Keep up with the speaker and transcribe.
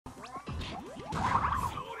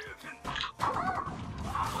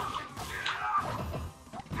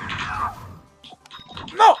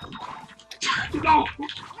No!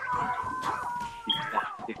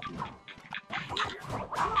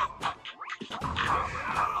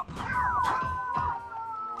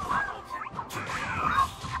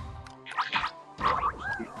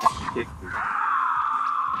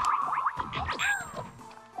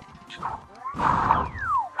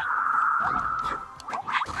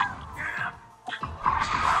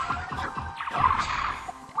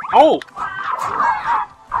 Oh!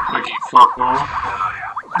 Okay, fuck off.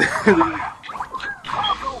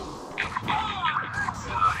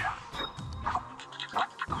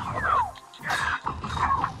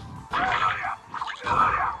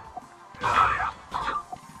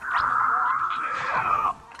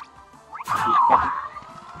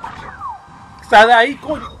 Sal de ahí,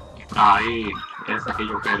 coño. Ahí, esa que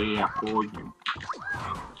yo quería, coño.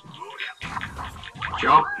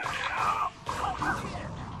 Yo.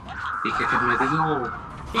 Dije que me dio.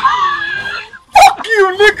 Fuck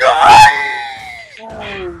you, nigga!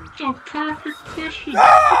 The perfect question. No!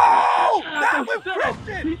 That was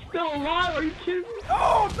Christian! He's still alive, are you kidding me?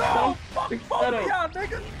 Oh no! No, Fuck it's both of settled. y'all,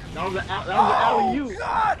 niggas! That was an Oh alley-oop.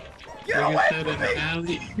 God! Get Nigga away said from an me!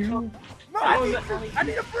 alley. No, That I was need an alley-oop. I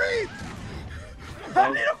need to breathe! I That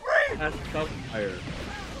was- need to breathe! That's fire.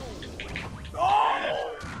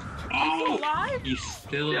 Oh! Oh, alive? he's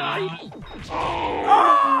still alive.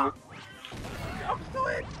 Ah! I'm still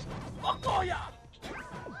in! Fuck all y'all!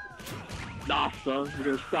 Nah, son, we're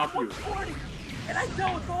gonna stop you. 140! And I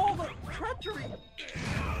dealt with all the treachery!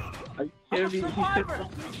 Are you I'm a kidding me? survivor!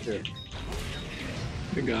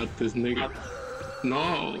 I got this nigga.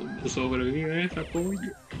 No, sobrevive esa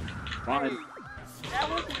coño. Fine. That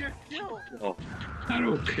wasn't your skill! Oh, I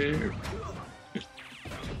don't care.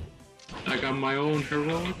 I got my own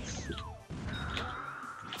heroics.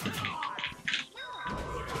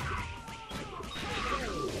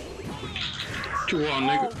 Come on,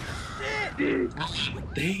 nigga. Shit! Ah,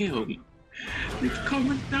 damn. It's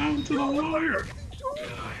coming down to the wire.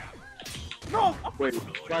 No! I'm wait,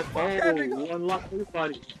 right, oh, one lock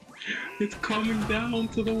everybody. It's coming down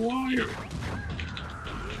to the wire.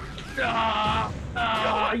 Ah,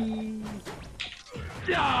 ah,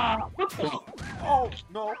 ah. Fuck. Oh,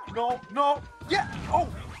 no, no, no! Yeah! Oh!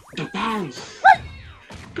 The bounce.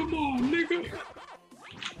 Come on, nigga.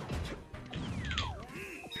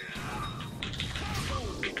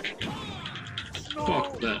 No!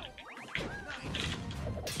 Fuck that.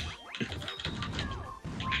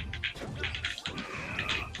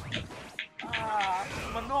 Ah,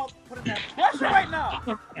 my nose putting that pressure right now!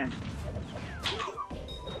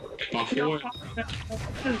 My foot.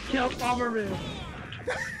 Just kill Bomberman.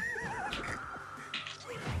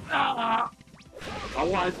 Ah, I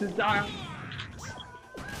wanted to die.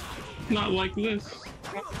 Not like this.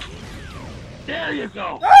 There you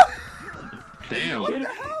go. Damn. What the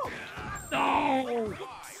hell? No.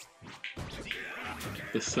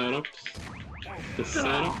 The setups. The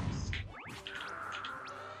setups.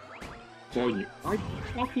 Coño. I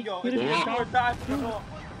fucking Yo, kidding it's me? do or die for the law.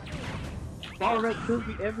 Bomberman kills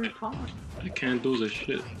me every time. I can't do this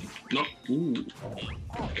shit. No. Ooh.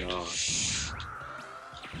 Oh god.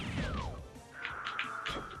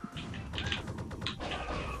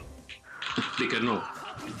 Diga no.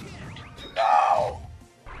 No!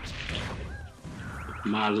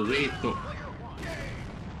 Maldito.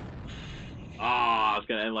 Ah, it's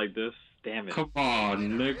gonna end like this. Damn it. Come on,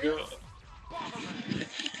 nigga.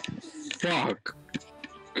 Fuck.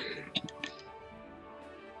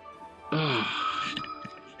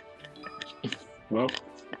 Well,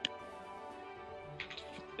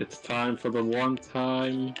 it's time for the one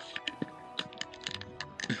time.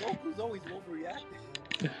 Goku's always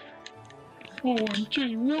overreacting.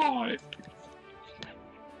 OMG, why?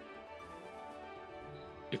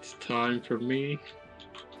 It's time for me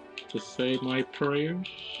to say my prayers.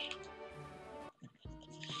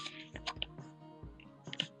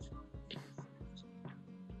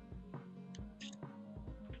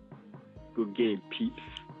 Good game, peeps.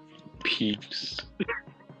 Peeps.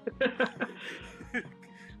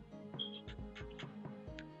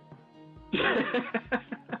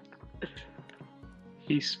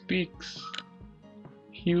 He speaks.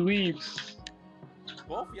 He leaves.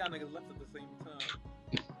 Both of y'all niggas left at the same time.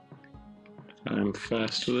 I'm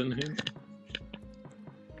faster than him.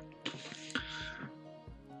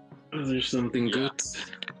 Is there something good?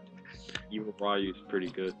 Evil Ryu's pretty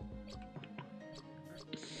good.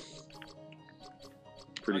 Oh,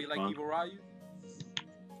 Pretty you like fun. Evil Ryu?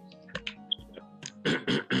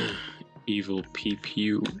 Evil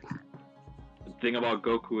PPU. The thing about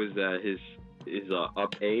Goku is that his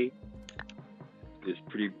up A is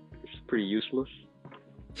pretty useless.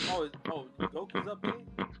 Oh, Goku's up there?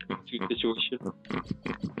 two situation.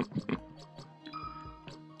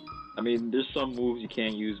 I mean, there's some moves you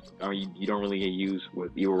can't use. I mean, you don't really use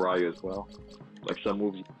with Evil Ryu as well. Like some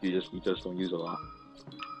moves you just don't use a lot.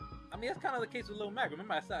 I mean, that's kind of the case with Lil Mac.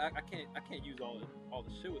 Remember, I said I can't use all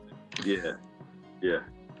the shit with him. Yeah, yeah.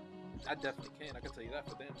 I definitely can. I can tell you that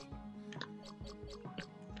for damn sure.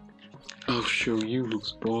 I'll show you,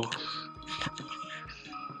 Luke's boss.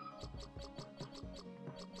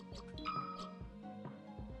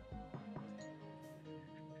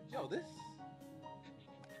 Yo, this.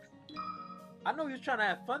 I know he was trying to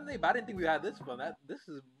have fun today, but I didn't think we had this fun. This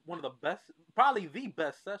is one of the best, probably the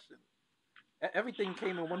best session. Everything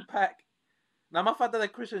came in one pack. Now my father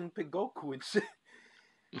that Christian picked Goku and shit.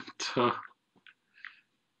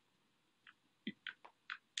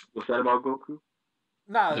 What's that about Goku?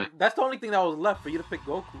 Nah, that's the only thing that was left for you to pick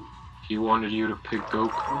Goku. He wanted you to pick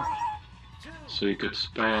Goku so he could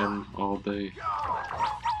spam all day.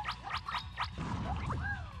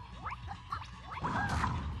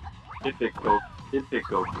 He'd pick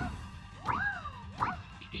Goku.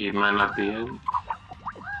 He might not be in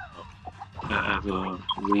as a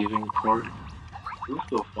leaving part. It was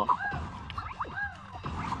still fun.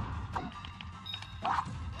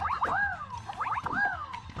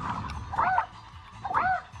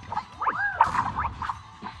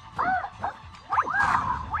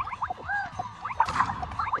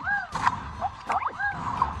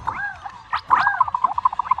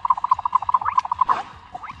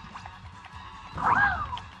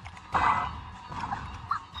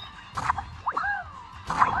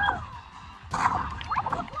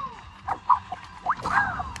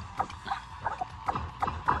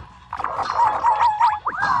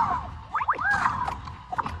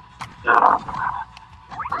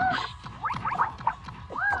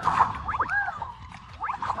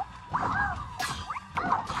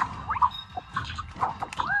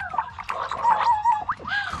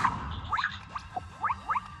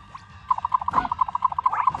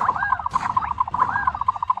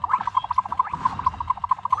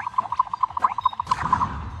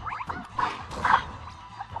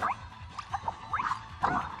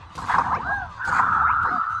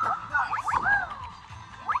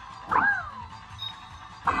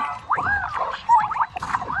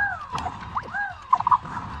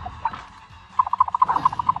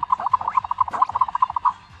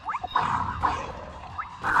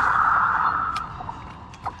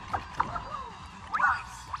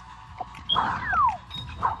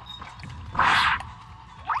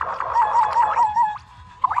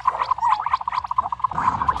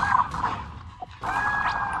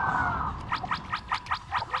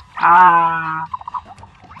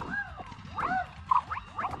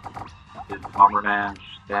 His Bomber Dash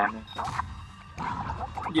damage.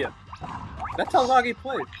 Yeah, that's how Zage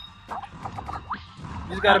plays.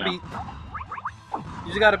 You just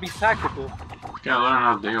gotta be tactical. Gotta learn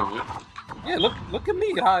how to deal with it. Yeah, look at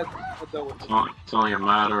me how I dealt with it. It's only a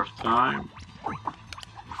matter of time.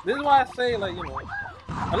 This is why I say, like, you know,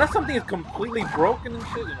 unless something is completely broken and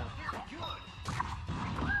shit, you know.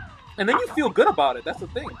 And then you feel good about it. That's the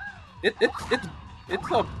thing. It's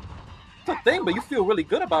a thing, but you feel really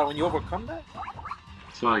good about it when you overcome that.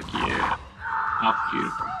 It's like, yeah, not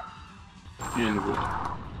beautiful. And what?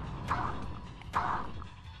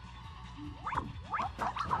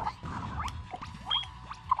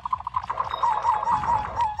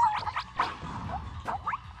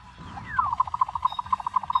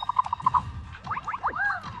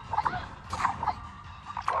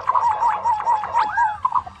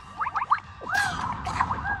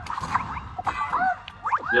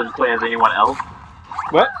 He doesn't play as anyone else?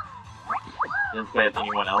 What? He doesn't play as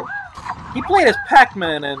anyone else? He played as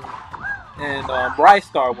Pac-Man and Bright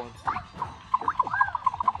Star once.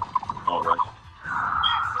 Oh, right.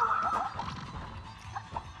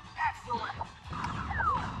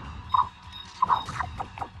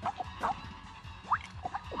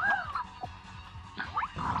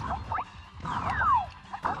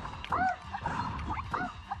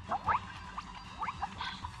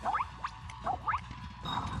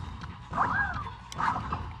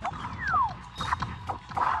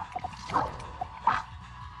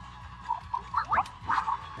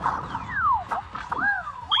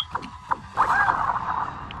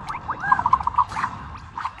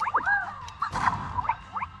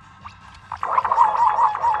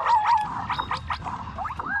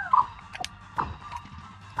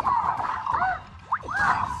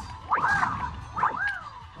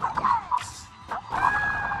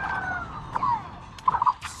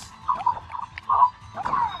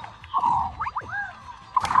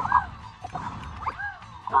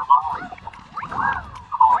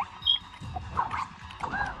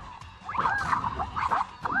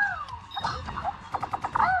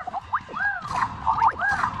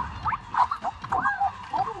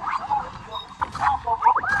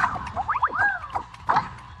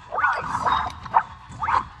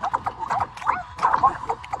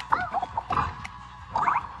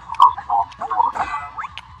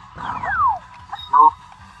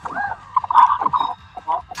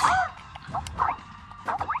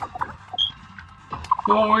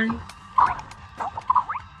 going.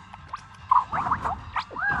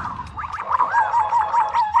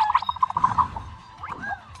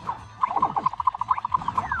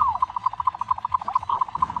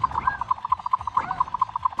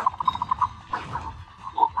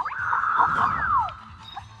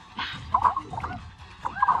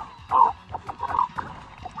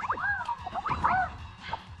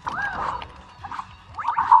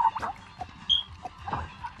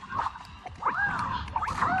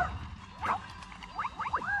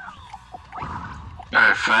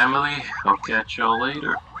 Alright, family, I'll catch y'all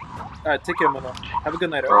later. Alright, take care, Mono. Have a good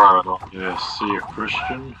night, Alright, Yeah, see you,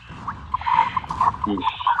 Christian.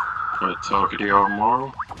 I'll talk to y'all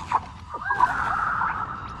tomorrow.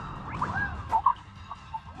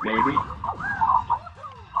 maybe.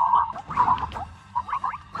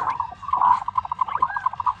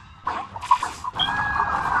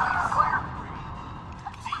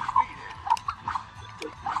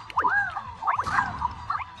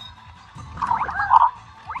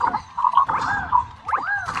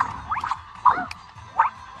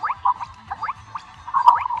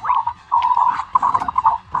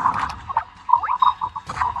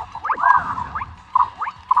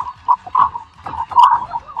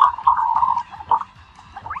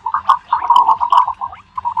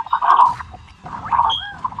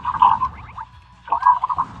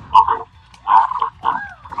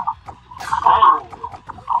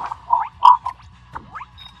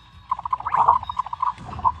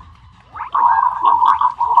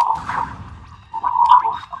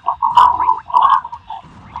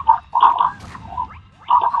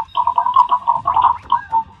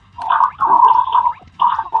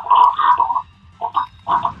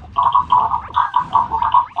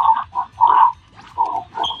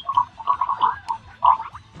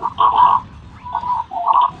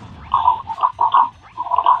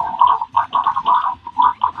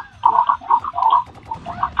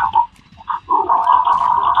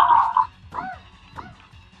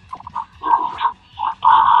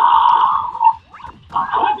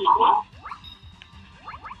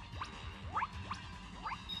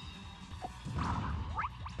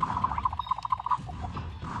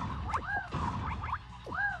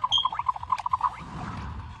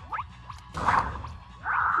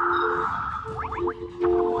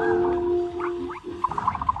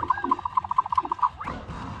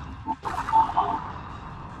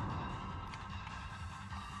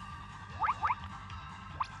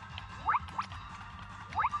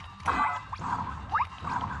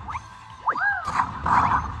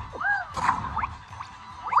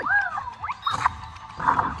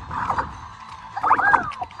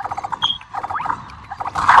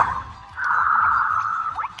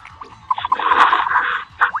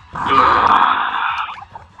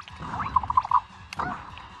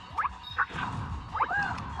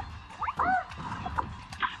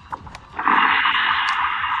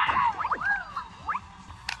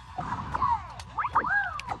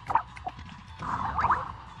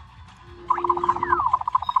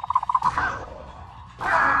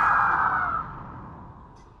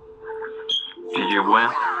 Did you win?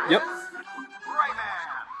 Yep.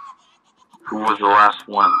 Who was the last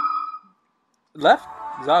one? Left?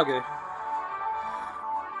 Zage.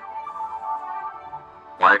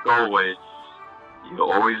 Like always,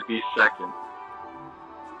 you'll always be second.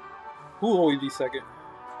 Who will always be second?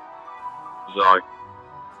 Zage.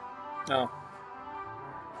 No.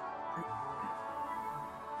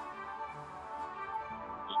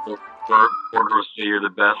 Third quarter say you're the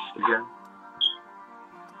best again?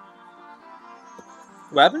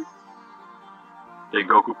 What happened? Did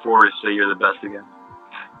Gokuporter say you're the best again?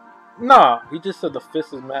 Nah, he just said the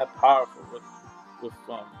fist is mad powerful with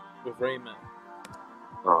Rayman.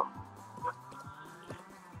 Oh.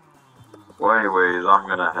 Well, anyways, I'm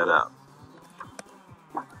gonna head out.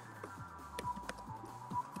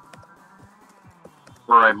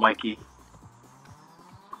 Alright, Mikey.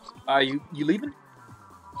 You leaving?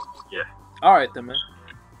 Yeah. Alright then, man.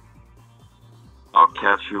 I'll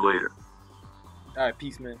catch you later. Alright,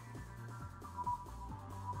 peace, man.